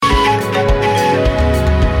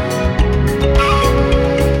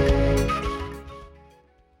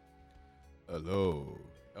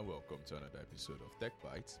episode of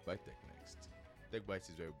Techbytes by TechNext. Techbytes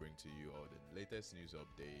is where we bring to you all the latest news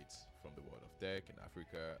updates from the world of tech in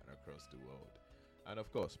Africa and across the world. And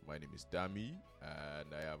of course, my name is Dami, and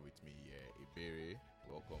I have with me here Ibere.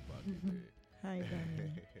 Welcome back, Ibere. Hi,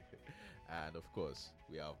 Dami. And of course,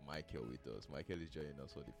 we have Michael with us. Michael is joining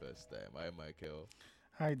us for the first time. Hi, Michael.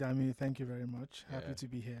 Hi, Dami. Thank you very much. Yeah. Happy to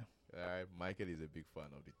be here. All right, Michael is a big fan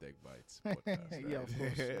of the Techbytes podcast. Right? Yeah, of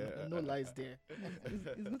course. No lies there.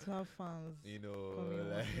 It's good to have fans. You know, coming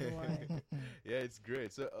once in a while. yeah, it's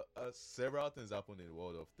great. So several things happened in the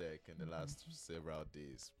world of tech in the last several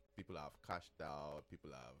days. People have cashed out.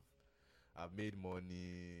 People have made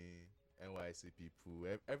money. NYC people,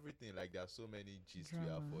 everything. Like there are so many gists we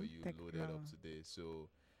have for you loaded up today. So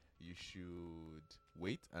you should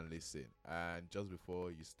wait and listen. And just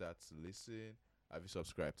before you start to listen, have you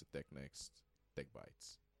subscribed to TechNext,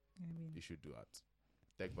 Techbytes? You should do that.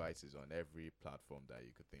 Techbytes is on every platform that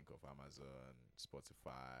you could think of: Amazon,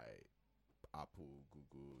 Spotify, Apple,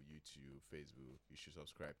 Google, YouTube, Facebook. You should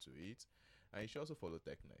subscribe to it, and you should also follow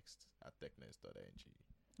TechNext at technext.ng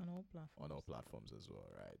On all platforms. on all platforms as well,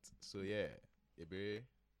 right? So yeah, Ibere,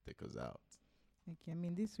 take us out. Okay,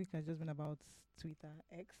 this week has just been about Twitter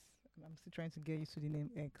X. I'm still trying to get used to the name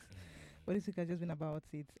X. But this week has just been about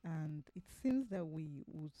it, and it seems that we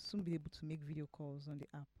would soon be able to make video calls on the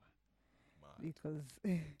app. Mad. Because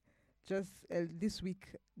just this week,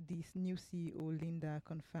 this new CEO, Linda,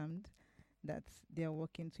 confirmed that they are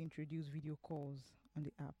working to introduce video calls on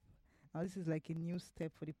the app. Now, this is like a new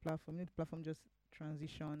step for the platform. The platform just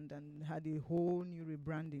transitioned and had a whole new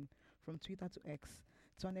rebranding from Twitter to X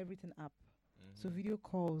to an everything app. So video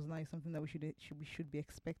calls now is something that we should be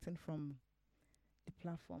expecting from the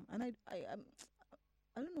platform. And I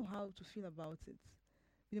don't know how to feel about it.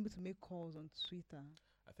 Being able to make calls on Twitter.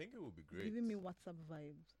 I think it would be It's great. giving me WhatsApp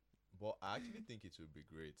vibes. But I actually think it would be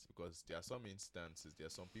great because there are some instances, there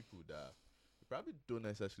are some people that you probably don't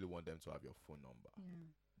necessarily want them to have your phone number.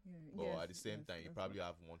 Yeah. But Yes, at the same yes, time, you that's probably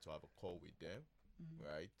what- want to have a call with them,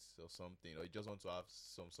 right? Or something. Or you just want to have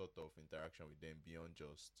some sort of interaction with them beyond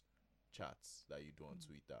just chats that you do on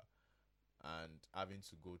Twitter. And having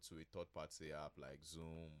to go to a third-party app like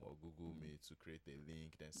Zoom or Google Meet to create a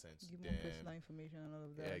link, then send to give more them. personal information and all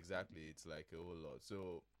of that. Yeah, exactly. It's like a whole lot.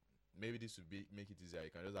 So maybe this would make it easier. You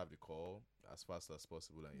can just have the call as fast as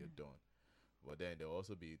possible and you're done. But then there'll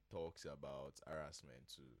also be talks about harassment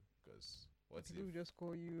too, because what's People will if just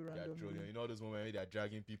call you they're trolling? randomly. You know those moments where they're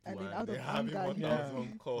dragging people And and, then out they're of having anger,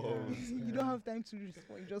 1,000 calls. You don't have time to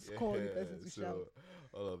respond. You just call the person to so shout.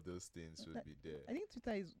 all of those things should be there. I think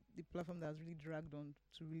Twitter is the platform that has really dragged on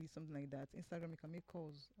to really something like that. Instagram, you can make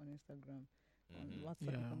calls on Instagram. On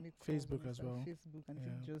WhatsApp, you Yeah, can make calls Facebook on as well. Facebook, and Yeah.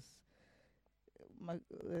 if you just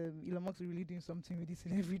Elon Musk is really doing something with this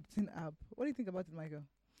everything app. What do you think about it, Michael?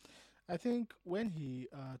 I think when he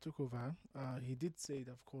took over, he did say,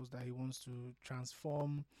 of course, that he wants to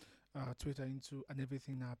transform Twitter into an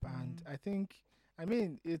everything app. And I think,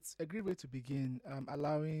 it's a great way to begin,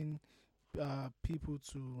 allowing people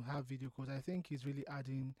to have video calls. I think he's really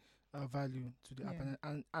adding value to the Yeah.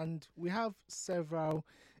 app. And we have several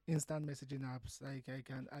instant messaging apps. Like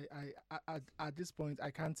at this point,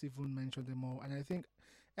 I can't even mention them all. And I think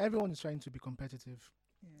everyone is trying to be competitive.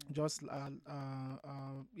 Yeah. Just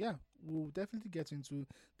we'll definitely get into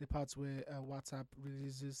the parts where WhatsApp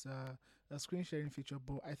releases a screen sharing feature,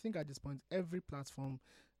 but I think at this point every platform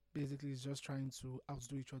basically is just trying to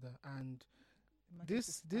outdo each other, and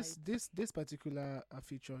this particular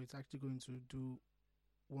feature is actually going to do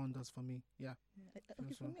wonders for me. Okay,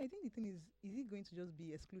 for me, I think the thing is it going to just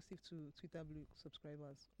be exclusive to Twitter Blue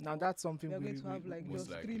subscribers? Now that's something we are going to have like most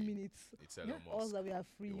just likely 3 minutes. It's Elon All Musk. that we are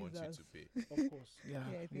free He wants you users. to pay. of course.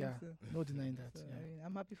 I think so. No denying that. So, yeah.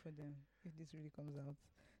 I'm happy for them if this really comes out.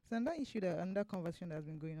 So another conversation that has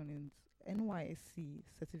been going on is NYSC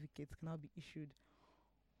certificates can now be issued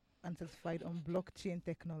and certified on blockchain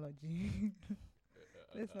technology.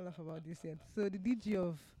 Let's not laugh about this yet. So the DG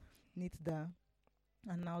of NITDA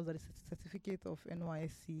announced that the certificate of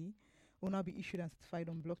NYSC will now be issued and certified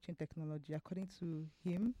on blockchain technology. According to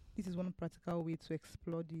him, this is one practical way to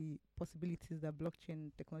explore the possibilities that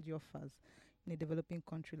blockchain technology offers in a developing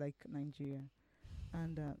country like Nigeria.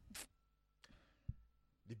 And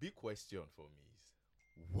The big question for me is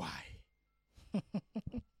why?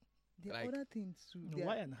 the Like, other thing too. No,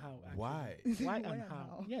 why and how? Actually. Why? Why Why and and how?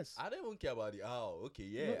 how? Yes. I don't even care about the how. Okay,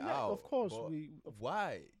 yeah, No, yeah, how. of course, but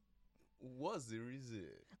why? What's the reason?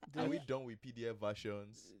 I Are we mean- done with PDF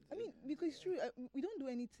versions? because it's true, we don't do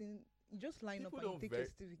anything. You just line up and you take your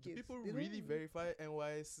certificate. Do people They really don't- verify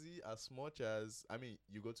NYSC as much as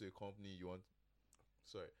you go to a company, you want.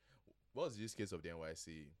 Sorry, what's the use case of the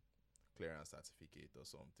NYSC clearance certificate or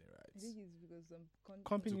something, I right? think it's because some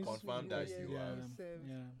Companies To confirm that you yeah, are.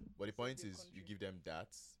 yeah. But the point the is, you country. give them that.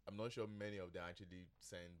 I'm not sure many of them actually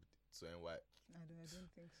send to NY. I don't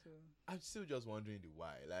think so. I'm still just wondering the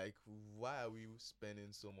why. Like, why are we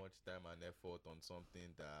spending so much time and effort on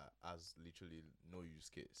something that has literally no use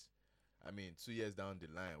case? I mean, 2 years down the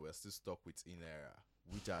line, we're still stuck with In-Era,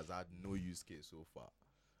 which has had no use case so far.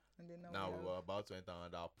 And then Now we we're about to enter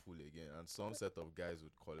another pool again, and some set of guys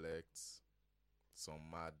would collect some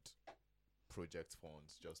mad project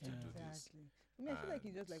funds just to Yeah. do this. exactly. I mean, I feel like it's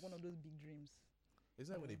And just like one of those big dreams. It's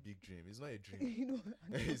not even a big dream. It's not a dream. you know,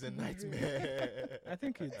 It's a big dream. nightmare. I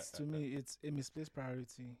think it's, to me, it's a misplaced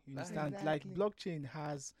priority. You Like- understand? Like Exactly. blockchain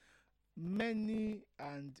has many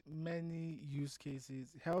and many use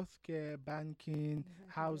cases: healthcare, banking, Exactly.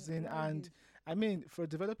 housing, Why and this? I mean, for a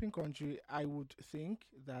developing country, I would think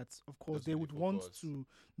that, of course, Just they really would want focus. to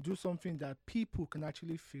do something that people can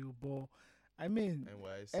actually feel. But I mean,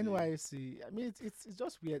 NYC. NYC, I mean, it's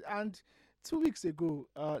just weird. And 2 weeks ago,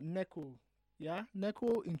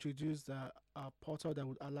 NECO introduced a portal that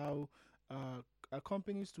would allow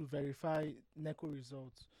companies to verify NECO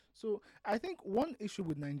results. So I think one issue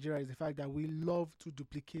with Nigeria is the fact that we love to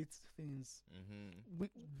duplicate things. Mm-hmm. We,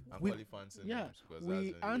 And we qualify fancy yeah, names because we that's the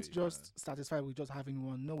only way aren't you just satisfied with just having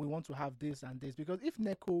one. No, we want to have this and this, because if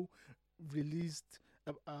NECO released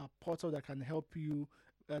a portal that can help you,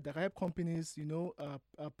 that can help companies,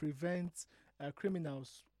 prevent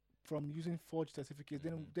criminals from using forged certificates,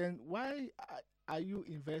 then why are you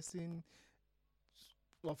investing?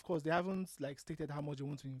 Of course, they haven't like stated how much they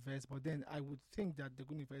want to invest, but then I would think that they're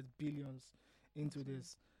going to invest billions into Absolutely.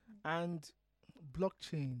 this. And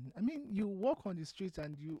blockchain, I mean, you walk on the street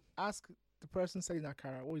and you ask the person selling a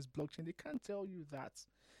car, what is blockchain? They can't tell you that.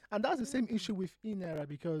 And that's the same issue with In-Era,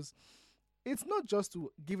 because it's not just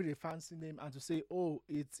to give it a fancy name and to say, oh,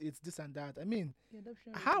 it's this and that. I mean, The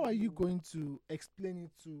adoption rate how is are you low. going to explain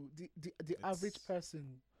it to the average It's-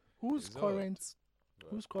 person whose it's odd. current But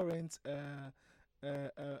whose current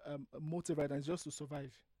motive right now is just to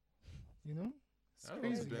survive? You know, it's I don't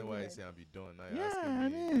crazy. want to do Right. NYC and be done. Now Yeah, you're asking I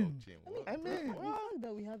me mean- blockchain. What? I mean, The fact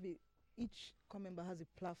that we have each core member has a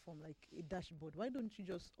platform like a dashboard. Why don't you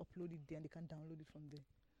just upload it there and they can download it from there?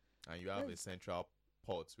 And you have a Yes. central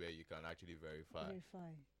port where you can actually verify.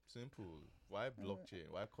 Verify. Simple. Why blockchain?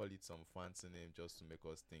 Why call it some fancy name just to make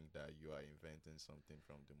us think that you are inventing something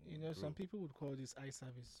from the moon? some bro? people would call this eye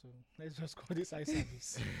service, so let's just call this eye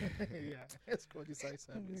service. Yeah, let's call this eye That's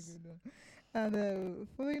a service. good one. And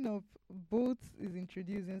following up, Bolt is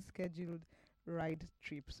introducing scheduled ride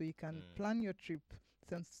trip, so you can plan your trip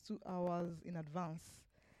 2 hours in advance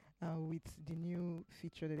with the new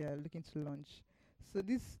feature that they are looking to launch. So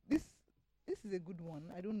this is a good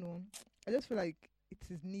one. I don't know. I just feel like it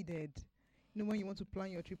is needed. You know, when you want to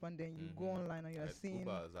plan your trip and then you go Mhm. online and you are Like, seeing.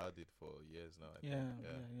 Uber has had it for years now. I think.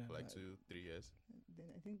 Yeah. For like Right. 2-3 years. Then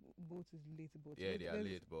I think Bolt is late, but Yeah, they are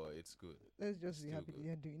late, but it's good. Let's just It's be still happy good. they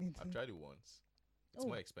are doing it. I've tried it once. It's Oh.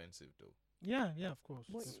 more expensive though. Yeah, of course.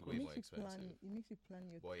 But It's it way makes more you plan. expensive. It makes you plan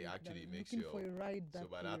your But it trip actually than makes looking your- for a ride that So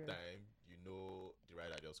by period. that time, you know the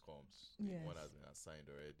rider just comes. The one Yes. has been assigned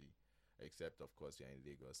already. Except of course you're in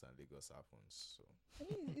Lagos and Lagos happens. So I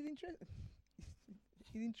mean, it's interesting.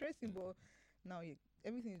 It's interesting, but now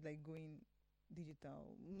everything is like going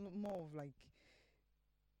digital. More of like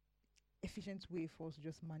efficient way for us to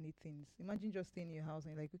just manage things. Imagine just staying in your house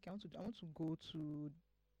and you're like, okay, I want to go to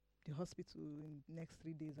the hospital in the next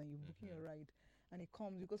 3 days, and you're booking your ride, and it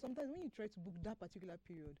comes, because sometimes when you try to book that particular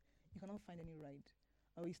period, you cannot find any ride,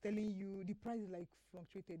 or it's telling you the price is like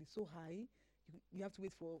fluctuated, it's so high, you have to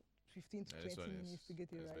wait for 15 to and this 20 one minutes to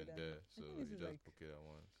get a has ride. been And there, I so think you this is just like book it at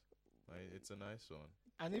once. It's a nice one.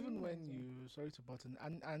 And even Yeah, when so- you, sorry to button,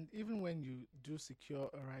 and even when you do secure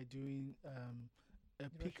a ride during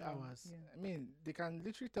peak rush hour, hours, yeah. I mean, they can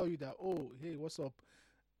literally tell you that, oh, hey, what's up?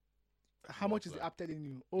 How No much is the offline. app telling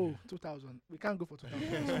you? Oh, 2,000. We can't go for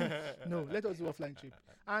 2,000. No, let us do offline trip.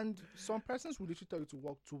 And some persons will literally tell you to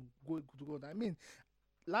walk to go. I mean,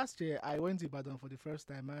 last year I went to Ibadan for the first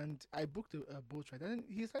time and I booked a boat ride. And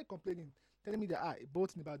he started complaining, telling me that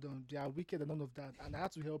boats in Ibadan, they are wicked and none of that. And I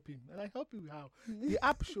had to help him. And I helped him how? The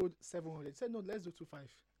app showed 700. He said, no, let's do 2,500.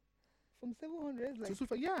 from 700, like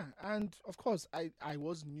 2,500, yeah. And of course, I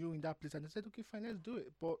was new in that place and I said, okay, fine, let's do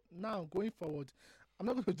it. But now going forward, I'm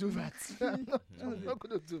not going to do that. I'm not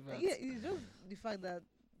going to do that. yeah, it's just the fact that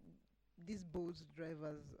these boat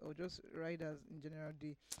drivers or just riders in general,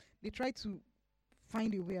 they try to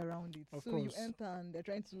find a way around it. Of So you course. enter and they're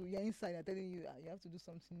trying to, you're inside, they're telling you you have to do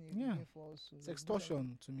something Yeah. again for us. It's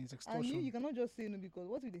extortion to me. It's And you extortion. cannot just say no, because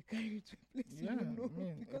what if they carry you to a place Yeah, you don't know I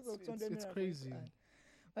mean, because of it's 200 naira for it? crazy.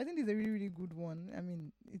 I think it's a really, really good one. I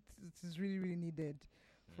mean, it is really, really needed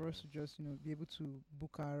for us to Mhm. just, be able to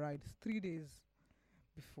book our rides 3 days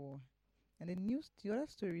before. And the other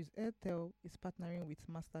story is Airtel is partnering with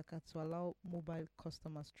Mastercard to allow mobile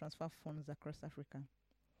customers transfer funds across Africa.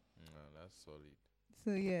 That's solid.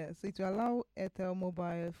 So yeah, so it will allow Airtel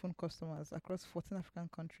mobile phone customers across 14 African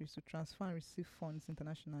countries to transfer and receive funds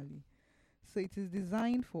internationally. So it is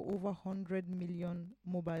designed for over 100 million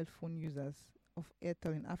mobile phone users of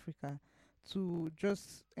Airtel in Africa to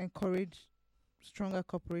just encourage stronger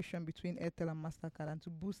cooperation between Airtel and Mastercard and to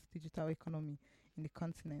boost digital economy in the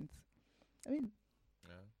continent. I mean,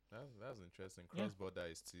 Yeah, that's interesting. Yeah. Cross border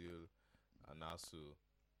is still an also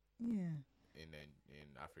yeah,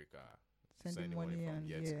 in Africa. sending Sending money money from and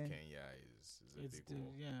here to yeah. Kenya is a It's big the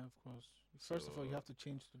war. yeah, of course. First of all, you So have to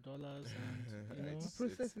change to dollars, and you know, The it's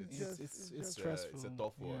process is it's just it's just stressful. it's a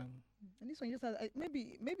tough Yeah. one. and this one just has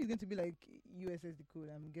maybe it's going to be like USSD code.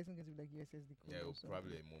 I'm guessing it's going to be like USSD code. Yeah, or something.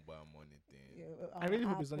 probably a mobile money thing. Yeah, I really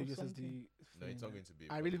hope app it's not a or something. USSD. No, it's not thing. going to be.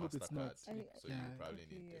 I but really hope it's not. MasterCard, I- so yeah. you probably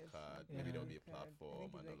Okay, need the yes, card. yeah. Maybe there'll the be a card. I think platform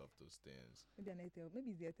it's and like all of those things. maybe an Airtel, maybe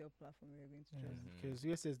it's the Airtel platform we're going to choose. Mhm. Because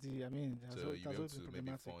USSD, I mean, So you'll be able that's to always maybe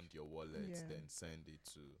problematic. fund your wallet, Yeah. then send it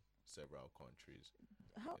to several countries.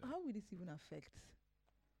 How Yeah. how will this even affect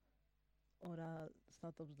other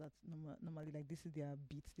startups that normally like this is their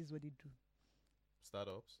beat, this is what they do?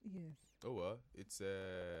 Startups. Yes. Oh well, it's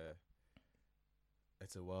a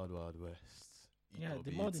wild west. Yeah, It'll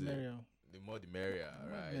the be- more it's the a- merrier. The more the merrier, The more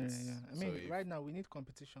the right? merrier, yeah. I So mean, if- right now we need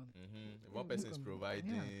competition. If Yeah, one we person is can-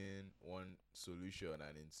 providing one solution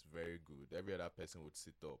and it's very good, every other person would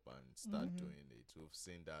sit up and start Mhm. doing it. We've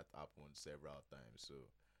seen that happen several times. So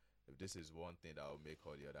if this is one thing that will make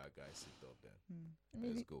all the other guys sit up, then I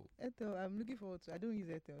mean, let's go. Airtel, I'm looking forward to. I don't use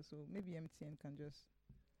Airtel, so maybe MTN can just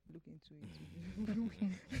look into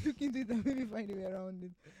it. Look into it and maybe find a way around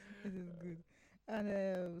it. This is good.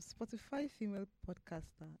 And Spotify female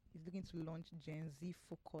podcaster is looking to launch Gen Z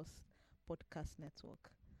focused podcast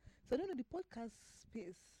network. So I don't know the podcast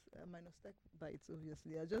space minus Techbytes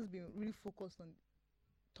obviously. I've just been really focused on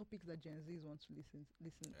topics that Gen Zs want to listen.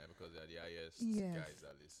 Yeah, because they're the highest Yes. guys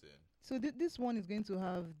that listen. So this one is going to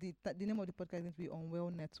have the name of the podcast is going to be Unwell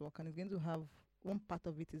Network, and it's going to have one part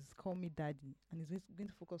of it is Call Me Daddy, and it's going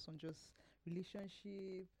to focus on just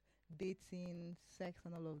relationship, dating, sex,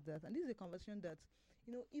 and all of that. And this is a conversation that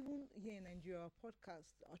even here in Nigeria, our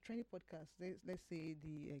podcasts, our trending podcasts, let's say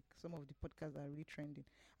some of the podcasts that are really trending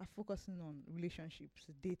are focusing on relationships,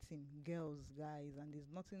 dating, girls, guys, and there's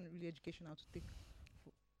nothing really educational to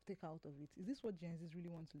take out of it. Is this what Gen Zs really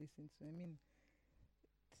want to listen to? I mean.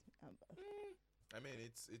 I mean,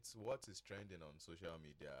 it's what is trending on social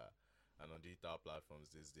media and on digital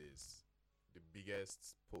platforms these days. The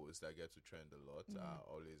biggest posts that get to trend a lot are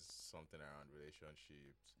always something around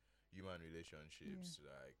relationships, human relationships,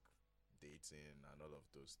 like dating and all of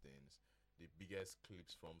those things. The biggest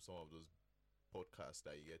clips from some of those podcasts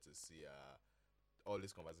that you get to see are all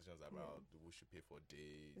these conversations about who should pay for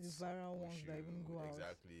dates, The viral who ones that even should- go out.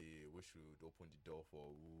 exactly, we should open the door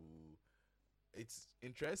for who. It's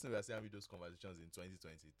interesting we are having those conversations in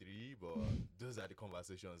 2023, but those are the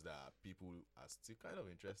conversations that people are still kind of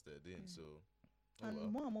interested in. So, And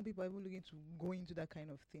more and more people are even looking to go into that kind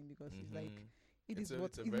of thing because it's like It's a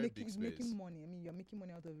what very big it's space. making money. I mean, you're making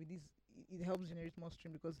money out of it. It helps generate more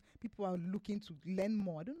stream because people are looking to learn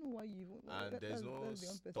more. I don't know why you even. And there's no that's the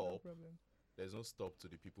own personal stop. problem. There's no stop to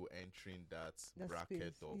the people entering that That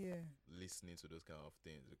bracket space, of yeah. listening to those kind of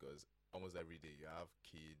things, because almost every day you have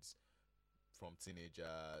kids from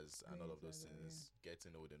teenagers and all of those Teenagers, things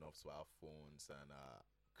getting old enough to have phones and are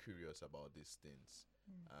curious about these things.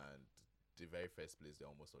 And the very first place they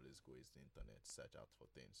almost always go is the internet, search out for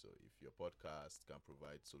things. So if your podcast can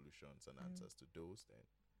provide solutions and answers to those, then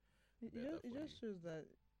better It for just shows that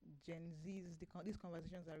Gen Z's these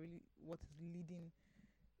conversations are really what is leading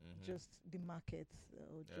just the market.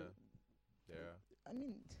 yeah. I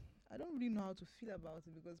mean, I don't really know how to feel about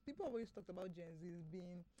it because people always talked about Gen Z's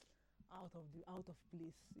being out of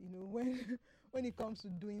place. When it comes to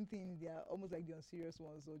doing things, they are almost like the unserious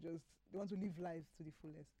ones, or just they want to live life to the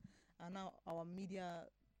fullest. And now our media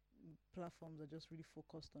platforms are just really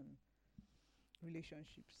focused on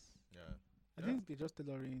relationships. Yeah. I think they're just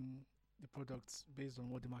tailoring the products based on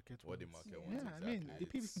what the market What the wants. market Yeah. wants. Yeah, Exactly. I mean, the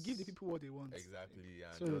people give the people what they want. Exactly.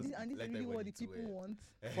 And So- just And this let is really what everybody the to people it. want.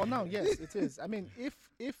 For now, yes, it is. I mean,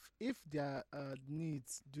 if their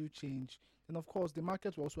needs do change, then of course the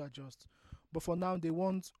market will also adjust. But for now, they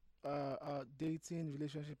want dating,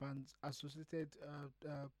 relationship, and associated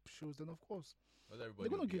shows. Then of course, Not everybody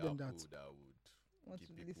gonna will be give them Apple that. that would Want give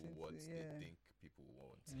to people listen what to, they yeah. think people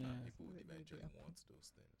want, Yeah. and people So would they do the eventually apple. want those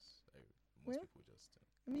things. Most Well, people just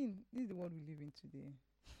I mean, this is the world we live in today.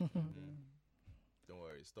 mm, don't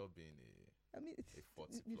worry, stop being I mean, it's a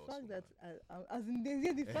 40 the plus fact that, woman. as in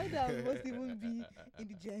the fact that I must even be in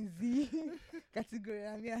the Gen Z category.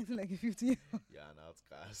 I mean, acting like a 50. You're an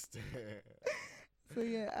outcast. So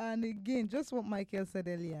yeah, and again, just what Michael said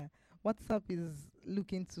earlier, WhatsApp is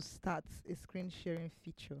looking to start a screen sharing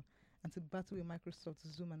feature and to battle with Microsoft,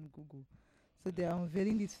 Zoom, and Google. So they are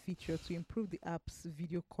unveiling this feature to improve the app's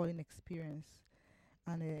video calling experience,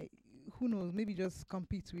 and who knows, maybe just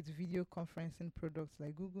compete with video conferencing products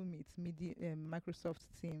like Google Meet, Microsoft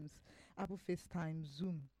Teams, Apple FaceTime,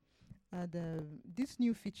 Zoom. And this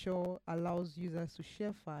new feature allows users to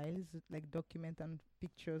share files like documents and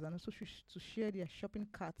pictures, and also to share their shopping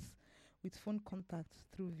carts with phone contacts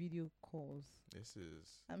through video calls. This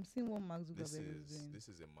is I'm seeing what Mark this Zuckerberg is is doing. this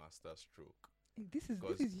is a master stroke. This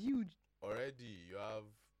because is huge. Already you have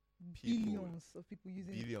people, Billions of people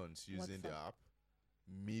using billions using the WhatsApp. app,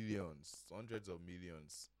 millions, hundreds of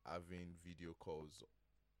millions having video calls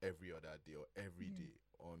every other day or every Yeah. day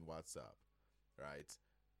on WhatsApp, right?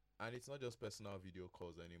 And it's not just personal video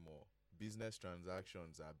calls anymore. Business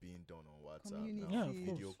transactions are being done on WhatsApp now. Community. Yeah, of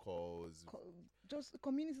Video course. calls. Just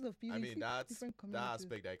communities of people. I You mean, see that's different that communities.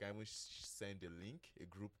 aspect. I can even send a link, a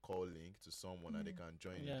group call link to someone, and they Yeah. can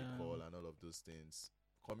join in the Yeah. call and all of those things.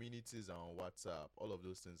 Communities are on WhatsApp. All of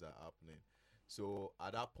those things are happening. So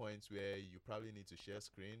at that point where you probably need to share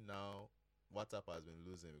screen, now WhatsApp has been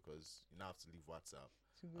losing because you now have to leave WhatsApp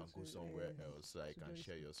To and go to, somewhere else so I to can join share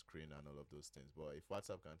screen. your screen and all of those things. But if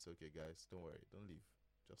WhatsApp can say, okay, guys, don't worry, don't leave,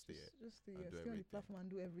 just stay here. Just stay, and do stay on the everything. platform and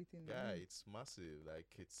do everything. I Yeah, mean, it's massive. Like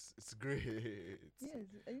it's great. yes,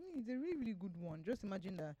 I mean it's a really really good one. Just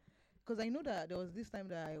imagine that, because I know that there was this time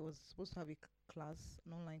that I was supposed to have a class,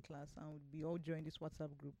 an online class, and would be all join this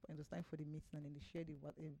WhatsApp group, and it was time for the meeting, and then they shared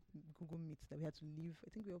a Google Meet that we had to leave. I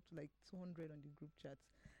think we were up to like 200 on the group chat.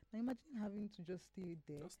 Now imagine having to just stay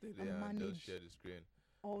there Just stay and there and just manage share the screen.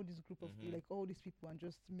 all this group of Mhm. like all these people and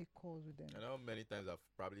just make calls with them. I know many times I've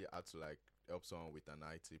probably had to like help someone with an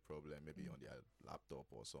IT problem, maybe Mm. on their laptop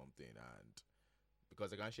or something, and because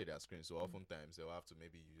they can't share their screen, so oftentimes they'll have to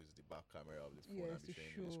maybe use the back camera of the phone Yes, and be to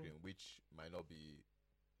showing you the show. screen, which might not be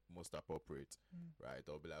most appropriate, Mm. right?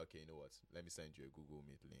 I'll be like, okay, you know what? Let me send you a Google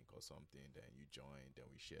Meet link or something, then you join, then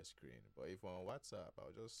we share screen. But if on WhatsApp,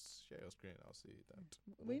 I'll just share your screen, I'll see it. And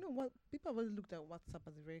But you know what? People have always looked at WhatsApp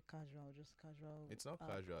as a very casual, just casual. it's not app.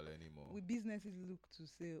 casual anymore. With businesses look to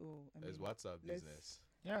say, oh, I There's mean, WhatsApp let's- business.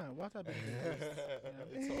 Yeah, WhatsApp is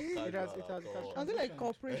It's not It has- casual it has at all. I feel like transitioned.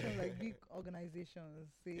 corporations, like big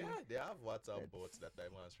organizations, say, Yeah, they have WhatsApp Let's- bots that are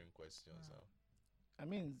even answering questions Wow. now. I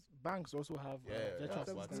mean, banks also have Yeah, they virtual have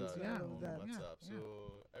WhatsApp assistants. groups WhatsApp and Yeah, all of on that. WhatsApp. Yeah,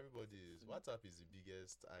 So everybody is WhatsApp is the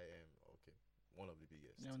biggest okay, one of the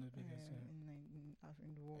biggest. yeah, one of the biggest. Yeah.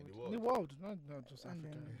 in the world. In the In world. the world, not just And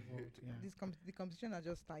Africa. then In the world, yeah. The competition are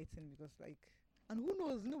just tightened because like, and who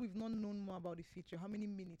knows? You know, we've not known more about the feature. How many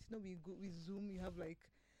minutes? You know, we go with Zoom. You have like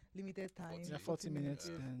limited time. 40. Yeah, 40 minutes.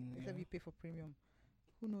 yes, Then except yeah. you pay for premium.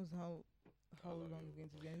 Who knows how How long long it it's will going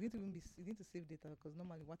to be? And it's going to be you need to save data because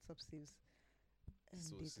normally WhatsApp saves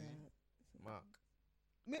So data. see, Mark.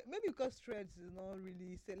 Maybe because Threads is not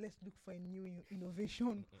really say let's look for a new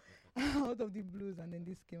innovation out of the blues, and then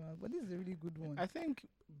this came out. But this is a really good one. I think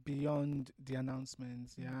beyond the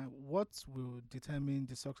announcements, yeah, what will determine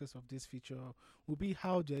the success of this feature will be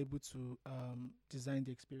how they're able to design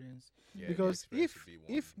the experience. Yeah, the Because experience should be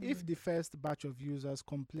one. if the first batch of users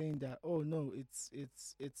complain that, oh no,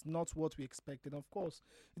 it's not what we expected, of course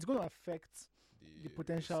it's going to affect the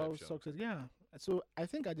potential reception. success. Yeah. So I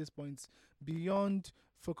think at this point, beyond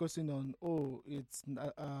focusing on, oh, it's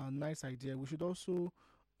a nice idea, we should also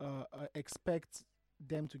expect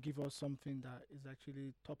them to give us something that is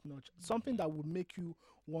actually top notch, something that would make you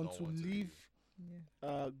want Not to want to leave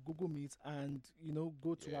Yeah. Google Meet and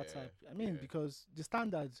go to Yeah, WhatsApp. I mean, yeah. because the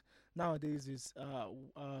standard nowadays is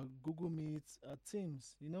Google Meet,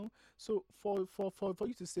 Teams. So for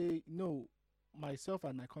you to say no, myself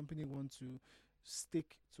and my company want to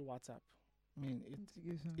stick to WhatsApp. I mean,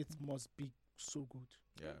 it must be so good.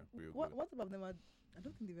 Yeah, real What good. what about them? I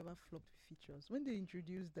don't think they've ever flopped with features. When they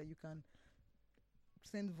introduced that you can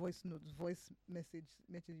send voice messages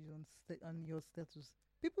on your status,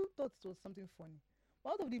 people thought it was something funny.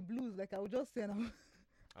 But out of the blues, like I would just say, and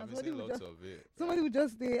I've been somebody seeing would lots just- of it. somebody would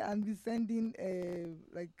just stay and be sending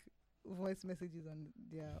like voice messages on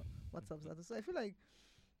their WhatsApp status. So I feel like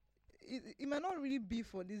it might not really be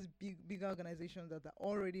for these bigger organizations that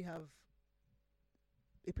already have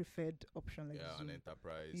a preferred option like Yeah, Zoom. an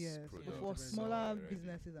enterprise Yes, product. but for Enterprise smaller already.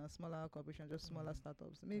 businesses and smaller corporations, just smaller Mm.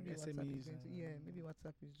 startups, maybe WhatsApp is SMEs going to, and- maybe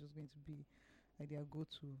WhatsApp is just going to be like their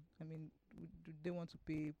go-to. I mean, do they want to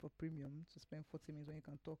pay for premium to spend 40 minutes when you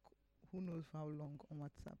can talk who knows for how long on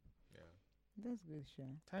WhatsApp? Yeah. That's good, sure.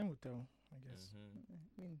 Time will tell, I guess. Mm-hmm.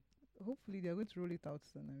 I mean, hopefully they're going to roll it out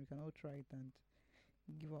soon and we can all try it and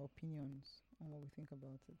give our opinions on what we think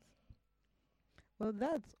about it. Well,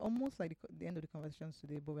 that's almost like the end of the conversations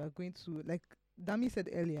today, but we are going to, like Dami said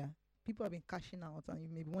earlier, people have been cashing out and you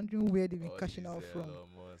may be wondering where they've been All cashing these out from. Elon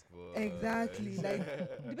Musk boys. Exactly. Like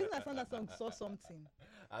the person that sang that song saw something.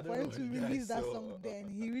 I For don't him know to what you guys release that saw. song then,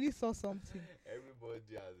 he really saw something.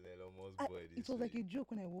 Everybody has an Elon Musk I- boy. It this was like a week.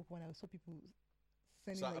 joke when I woke when I saw people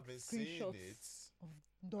sending So like I've been seeing screenshots it. of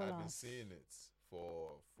I've dollars. been seeing it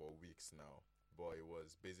for weeks now. But it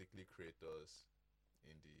was basically creators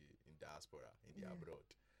in the diaspora, in the Yeah. abroad,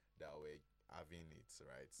 that were having it,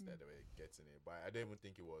 right? Mm. That they were getting it. But I don't even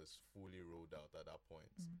think it was fully rolled out at that point.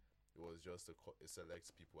 Mm. It was just a select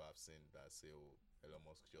people I've seen that say, oh, Elon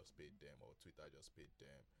Musk just paid them, or Twitter just paid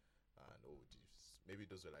them, and maybe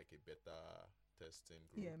those were like a beta testing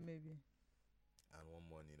group. Yeah, maybe. And one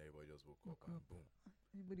morning, everybody just woke Woke up and up. boom,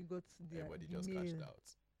 Everybody got their everybody the just mail. cashed out.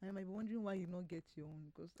 I might be wondering why you not get your own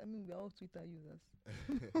because I mean we're all Twitter users.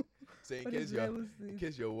 So All these levels in is-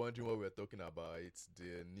 case you're wondering what we're talking about, it's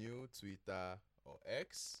the new Twitter or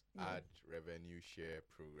X Yeah. ad revenue share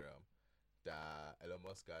program that Elon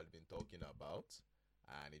Musk had been talking about,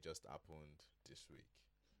 and it just happened this week.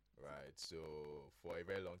 Right, so for a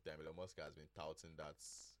very long time, Elon Musk has been touting that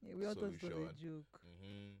Yeah, we all thought it was a solution. joke.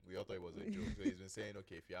 We all thought it was a joke. So he's been saying,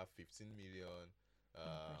 okay, if you have 15 million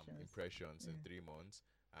Impressions. impressions in Yeah. 3 months,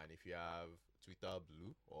 and if you have Twitter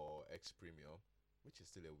Blue or X Premium, which is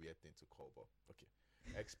still a weird thing to call, but okay,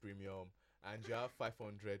 X Premium, and you have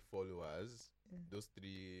 500 followers, Yeah. those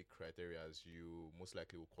 3 criteria, you most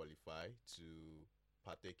likely will qualify to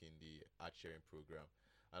partake in the ad sharing program.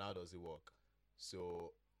 And how does it work?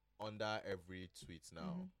 So under every tweet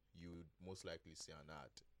now, you most likely see an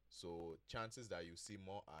ad. So chances that you see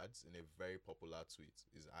more ads in a very popular tweet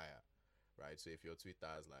is higher, right? So if your tweet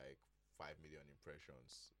has like 5 million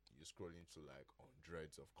impressions, you scroll into like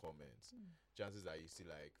hundreds of comments. Chances that you see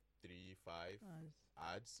like 3, 5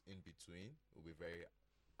 ads in between will be very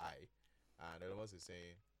high. And Elon Musk is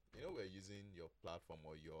saying, we're using your platform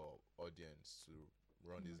or your audience to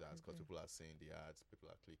run these ads because people are seeing the ads, people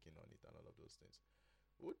are clicking on it, and all of those things.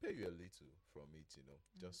 We would pay you a little from it,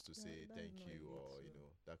 just to say that is thank not a you or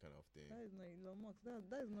little. that kind of thing. That is not Elon Musk.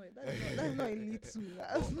 That's not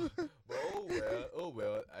a little. But oh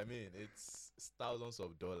well. I mean, it's thousands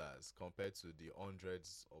of dollars compared to the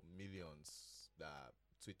hundreds of millions that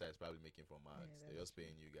Twitter is probably making from ads. Yeah, They're that's just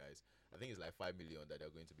paying you guys. I think it's like 5 million that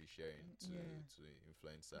they're going to be sharing to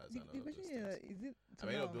influencers The and all of those question things. is it? I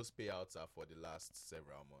mean, now, of those payouts are for the last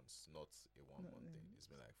several months, not a 1 No, month no. thing.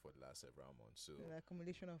 It's been like for the last several months. So the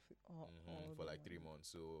accumulation of all for the like 3 money.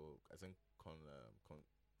 months. So I think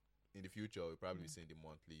in the future we'll probably be Mm. seeing the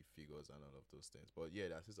monthly figures and all of those things. But yeah,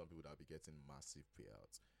 there's still some people that will be getting massive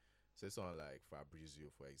payouts. Say someone like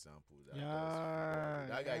Fabrizio, for example.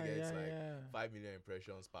 That guy gets 5 million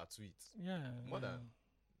impressions per tweet. More than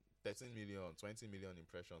 13 million, 20 million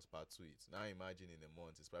impressions per tweet. Now imagine in a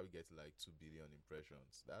month, it's probably getting like 2 billion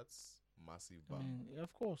impressions. That's massive I bang. mean,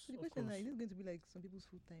 of course. So the Of question course. is this going to be like some people's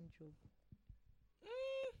full-time job?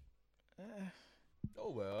 Oh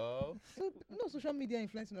well. So no social media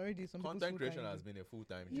influencing already. Some people's Content creation full-time has job. been a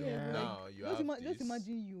full-time job. Yeah, but Now you just, have just this.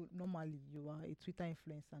 imagine you normally you are a Twitter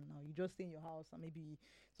influencer now. You just stay in your house and maybe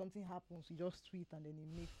something happens, you just tweet and then it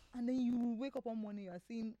makes, and then you wake up one morning you are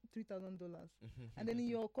seeing $3,000, and then in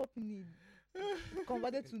your company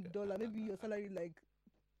converted to dollar, maybe your salary like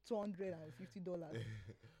 $250.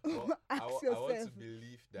 Well, Ask I want yourself. to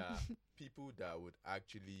believe that people that would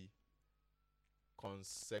actually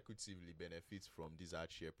consecutively benefit from this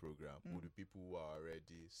ad share program would be people who are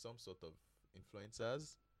already some sort of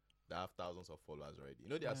influencers that have thousands of followers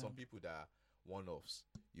already. There are some people that are one-offs.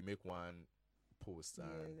 You make one post Yeah,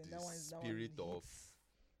 and then the that one spirit of hits.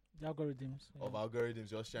 The algorithms. algorithms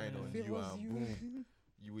just shine on you Favors and you. boom.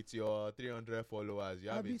 You with your 300 followers, you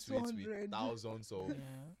have a Abi tweet with 200. thousands of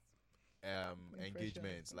Impressions,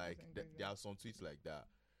 engagements. Like engagement. there are some tweets like that.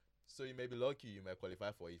 So you may be lucky, you may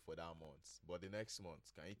qualify for it for that month. But the next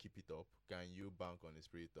month, can you keep it up? Can you bank on the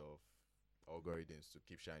spirit of algorithms to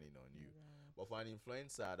keep shining on you? But for an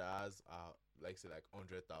influencer that has like say like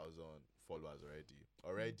 100,000 followers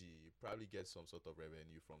already you probably get some sort of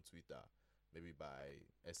revenue from Twitter maybe by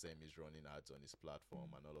SM is running ads on his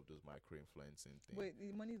platform and all of those micro influencing things. Wait,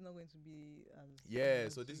 the money is not going to be as Yeah,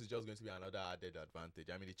 as so this big. is just going to be another added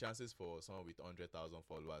advantage. I mean, the chances for someone with 100,000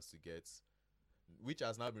 followers to get, which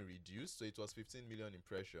has now been reduced, so it was 15 million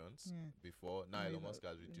impressions Yeah. before. Now Now Elon it's Musk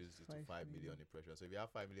has it's reduced it to 5 5 million. million impressions. So if you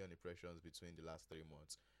have 5 million impressions between the last 3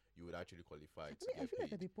 months, you would actually qualify to I get feel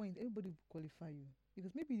like paid. at a point everybody will qualify you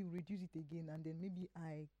because maybe you reduce it again and then maybe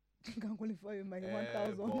I can qualify you by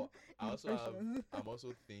 1,000 But I also have, impressions. I'm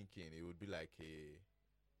also thinking it would be like a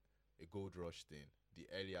gold rush thing. The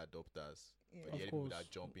early adopters, Yeah. or the Of early people course, that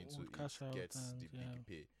jump into would it cash out gets and the big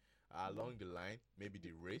pay. Along the line, maybe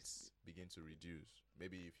the rates begin to reduce.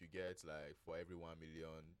 Maybe if you get like for every 1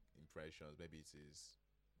 million impressions, maybe it is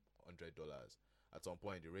 $100. At some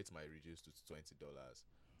point, the rate might reduce to $20.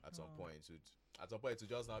 At some Oh. point, to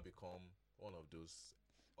just now become one of those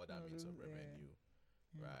other One of means of those, yeah. revenue.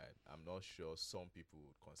 Yeah. Right. I'm not sure some people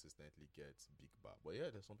would consistently get big bar. But yeah,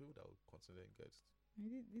 there's some people that would consistently get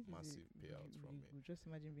This massive payouts from it. Just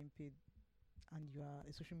imagine being paid, and you are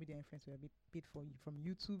a social media influencer. You are paid from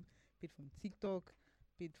YouTube, paid from TikTok,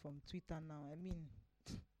 paid from Twitter. Now, I mean,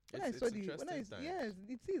 when I It's saw the when I interesting times. yes,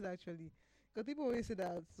 it is actually because people always say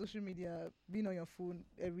that social media, being on your phone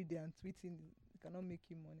every day and tweeting cannot make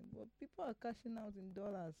you money, but people are cashing out in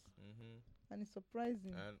dollars, Mm-hmm. and it's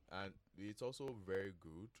surprising. And it's also very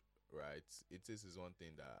good, right? Is one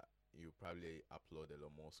thing that you probably applaud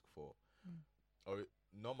Elon Musk for. Mm. Or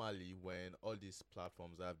normally when all these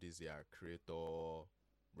platforms have these creator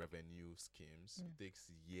revenue schemes, Mm. it takes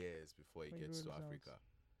years before it Before it gets to rolls out. Africa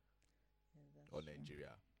Yeah, that's or true.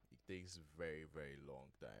 Nigeria. It takes very, very long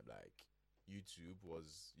time. Like YouTube,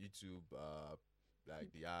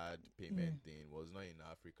 like the ad payment thing was not in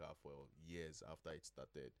Africa for years after it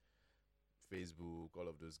started. Facebook, all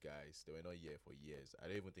of those guys, they were not here for years. I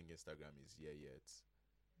don't even think Instagram is here yet,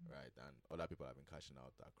 right? And other people have been cashing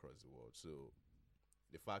out across the world. So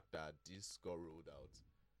the fact that this got rolled out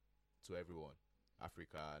to everyone,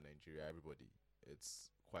 Africa, Nigeria, everybody,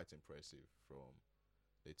 it's quite impressive from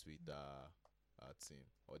the Twitter team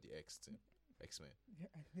or the X team, X-Men.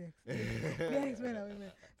 Yeah, yes, men and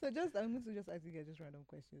women. So I'm going to just ask you guys just random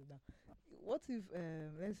questions now. What if,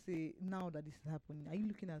 let's say, now that this is happening, are you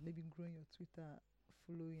looking at maybe growing your Twitter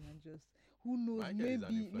following and just who knows? Michael is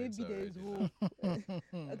an Maybe influencer there is already hope.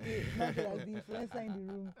 Okay, Michael as the influencer in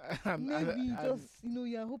the room. I'm- Maybe I'm- just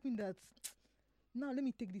you're hoping that now let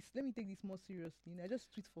me take this more seriously. I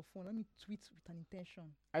just tweet for fun. Let me tweet with an intention.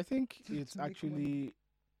 I think to it's make actually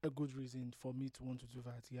a good reason for me to want to do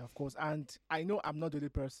that. Yeah, of course. And I know I'm not the only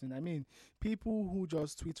person. I mean, people who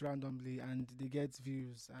just tweet randomly and they get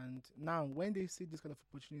views. And now, when they see this kind of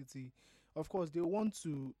opportunity, of course, they want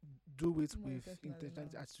to do it More with intentionally intention,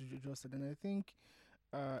 now. as you just said. And I think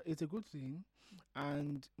it's a good thing.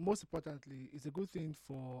 And most importantly, it's a good thing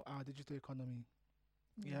for our digital economy.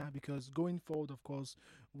 Yeah, because going forward, of course,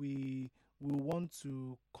 we want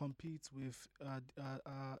to compete with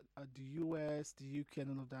the US, the UK,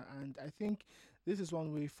 and all of that. And I think this is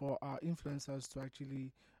one way for our influencers to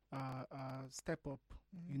actually step up,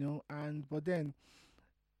 Mhm. you know. And but then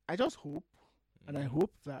I just hope, and I Mhm.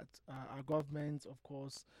 hope that our government, of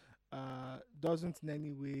course, doesn't in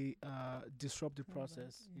any way disrupt the Come back,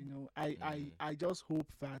 process. yeah. You know, Mhm. I just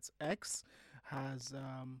hope that X has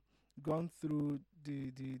gone through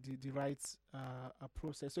the right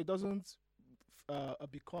process, so it doesn't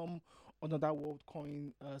become another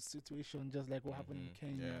WorldCoin situation, just like what happened in Mhm.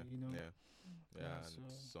 Kenya. Yeah. You know, Yeah. Yeah, Yeah, and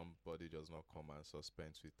so- somebody does not come and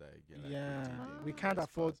suspend Twitter again. Like yeah, we did in we the can't years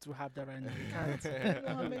afford past. to have that right now. We can't. I don't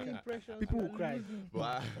know how many impressions People we will are cry. losing.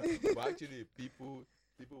 But actually, people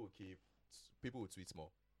will keep people will tweet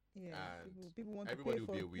more Yeah, and people want to everybody pay will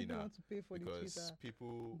for be a people winner want to pay for the because Twitter.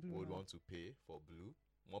 people Blue would now. want to pay for blue.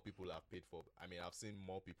 More people have paid for. I mean, I've seen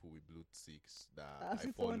more people with blue ticks that I've I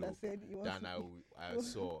seen follow someone that said he wants than to, I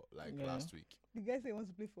saw like Yeah. last week. the guy said he wants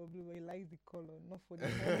to play for blue, but he likes the color, not for the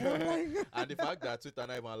money. And the fact that Twitter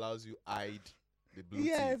now even allows you hide the blue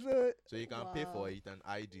Yeah, tick. so So you can pay wow. for it and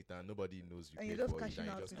hide it, and nobody knows you And paid you're just for it, cashing and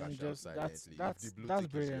you out just in And cash out just silently. that's If the blue that's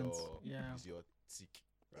tick brilliant. is Yeah. your tick,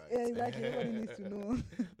 right? Yeah, exactly. Nobody needs to know.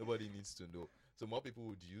 Nobody needs to know. So more people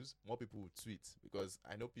would tweet, because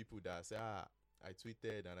I know people that say, I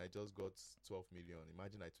tweeted and I just got 12 million.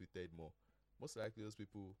 Imagine I tweeted more. Most likely those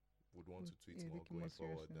people would want to tweet Yeah, more taking going more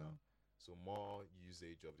forward seriously now. So more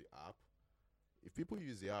usage of the app. If people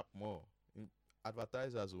use the app more,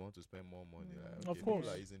 advertisers will want to spend more money. Like, Mm. okay, Of people course.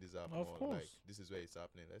 are using this app Of more. course. Like, this is where it's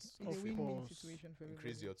happening. Let's It's a Of win-win course. situation for everybody.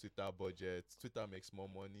 increase your Twitter budget. Twitter makes more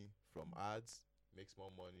money from ads, makes more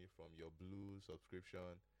money from your blue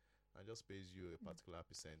subscription. and just pays you a particular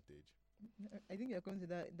percentage. I think you're coming to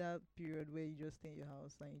that period where you just stay in your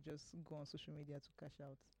house and you just go on social media to cash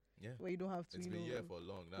out. Yeah, Where you don't have to, it's been here for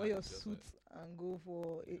long now. wear your It's just suit and go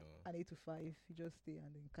for you know, an 8 to 5. You just stay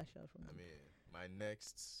and then cash out from I there. mean, my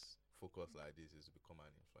next focus like this is to become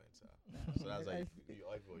an influencer. Nah, So that's I- like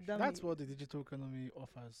I- everyone that That's may- what the digital economy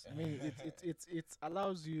offers. I mean, it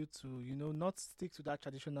allows you to, not stick to that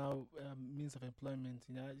traditional means of employment.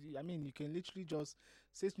 I mean, you can literally just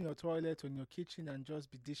sit in your toilet or in your kitchen and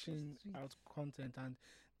just be dishing Sweet. out content. And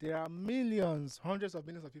there are millions, hundreds of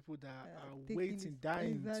millions of people that are taking waiting, it-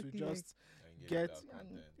 dying exactly, to like- just and give get. that And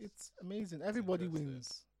content. it's amazing. Everybody interesting.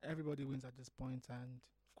 wins. Everybody wins at this point. And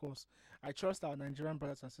of course, I trust our Nigerian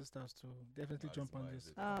brothers and sisters to definitely jump on Maximize this.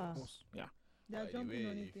 it, Ah. Of course. Yeah. They are By the jumping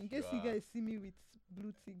on way, it. In if case you you are- guys see me with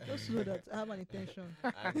blue tick, just know that I have an intention.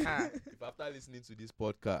 And if after listening to this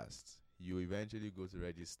podcast, you eventually go to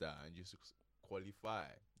register and you qualify,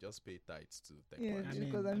 just pay tithes to Yeah, Techbytes.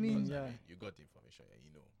 because I I mean, mean, yeah. You got the information,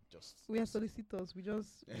 just we are solicitors. We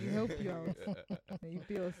help you out. And you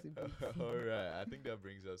pay us a bit. All right, I think that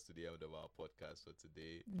brings us to the end of our podcast for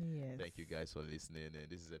today. Yes. Thank you guys for listening, and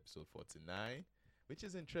this is episode 49, which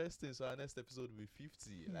is interesting. So our next episode will be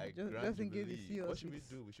 50, Yeah, like just Grand in case you Jubilee. see What us should we with-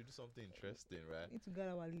 do? We should do something interesting, right? We need to get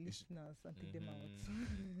our listeners and take them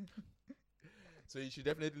out. So you should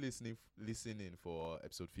definitely listen in for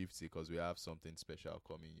episode 50 because we have something special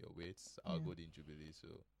coming your way. It's our Yeah. golden jubilee, so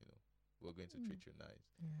we're going to treat you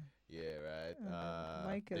nice. Yeah. Yeah, right.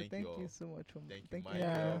 Michael, thank all. you so much for Thank you, thank Michael,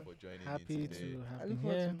 Yeah. for joining Happy in today. to I have look you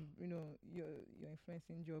forward here. to your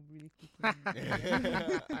influencing job really kicking.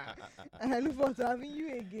 I look forward to having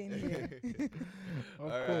you again here.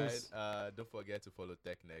 Of All course. right. Don't forget to follow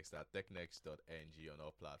TechNext at technext.ng on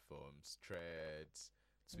all platforms: Threads,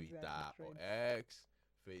 Twitter, Exactly, or Threads. X,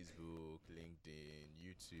 Facebook, LinkedIn,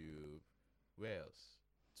 YouTube. Where else?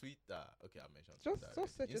 Twitter. Okay, I mentioned Just Twitter.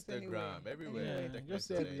 search us Instagram, everywhere. Yeah, TechNext just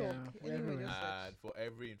dot say NG. yeah, TikTok, we're anywhere, everywhere. just search. And for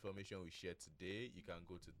every information we share today, you can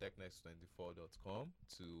go to technext24.com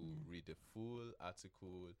to read the full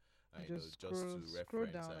article and Just just to scroll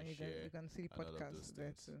reference down and and you share. can see the and all of those podcast there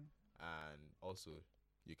things. too. And also,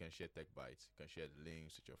 you can share Techbytes. You can share the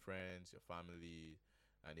links with your friends, your family,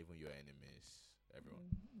 and even your enemies. Everyone.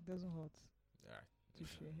 It doesn't hurt All right. to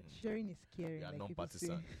share. Sharing is caring, We are like people say.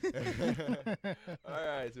 non-partisan. All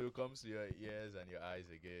right, so it comes to your ears and your eyes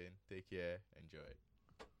again. Take care. Enjoy.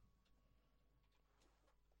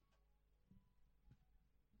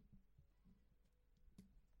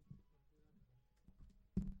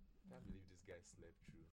 Can't believe this guy slept through.